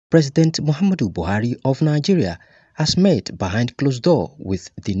President Muhammadu Buhari of Nigeria has met behind closed door with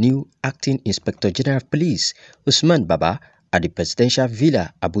the new Acting Inspector General of Police, Usman Baba, at the Presidential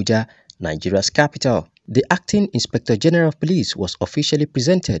Villa, Abuja, Nigeria's capital. The Acting Inspector General of Police was officially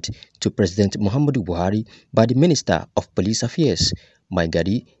presented to President Muhammadu Buhari by the Minister of Police Affairs,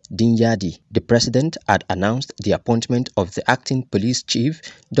 Maigari Dinyadi. The President had announced the appointment of the Acting Police Chief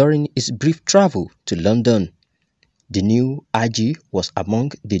during his brief travel to London. The new IG was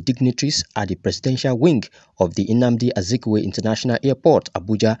among the dignitaries at the presidential wing of the Nnamdi Azikiwe International Airport,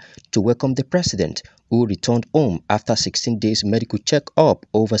 Abuja, to welcome the president, who returned home after 16 days medical check-up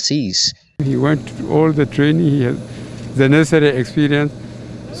overseas. He went through all the training, he has the necessary experience,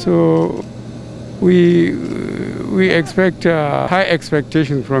 so we expect high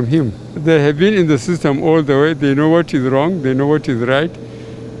expectations from him. They have been in the system all the way, they know what is wrong, they know what is right,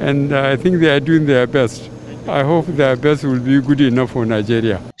 and I think they are doing their best. I hope their best will be good enough for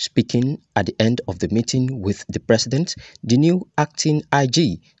Nigeria. Speaking at the end of the meeting with the president, the new acting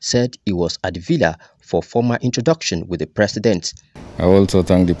IG said he was at the villa for formal introduction with the president. I also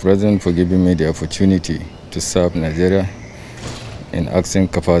thank the president for giving me the opportunity to serve Nigeria in acting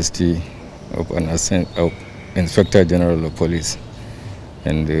capacity of an Inspector General of Police.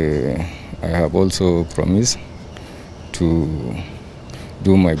 And I have also promised to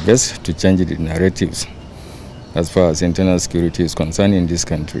do my best to change the narratives as far as internal security is concerned in this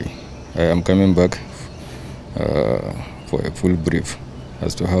country. I am coming back for a full brief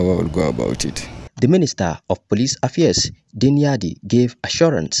as to how I will go about it. The Minister of Police Affairs, Dinyadi, gave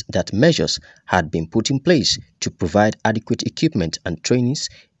assurance that measures had been put in place to provide adequate equipment and trainings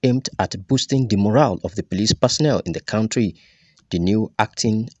aimed at boosting the morale of the police personnel in the country. The new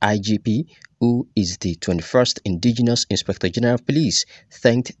acting IGP, who is the 21st Indigenous Inspector General of Police,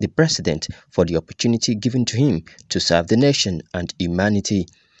 thanked the president for the opportunity given to him to serve the nation and humanity.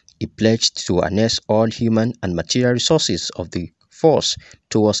 He pledged to harness all human and material resources of the force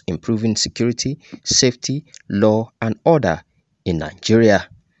towards improving security, safety, law and order in Nigeria.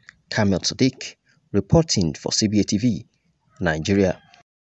 Kamel Sadiq, reporting for CBA TV, Nigeria.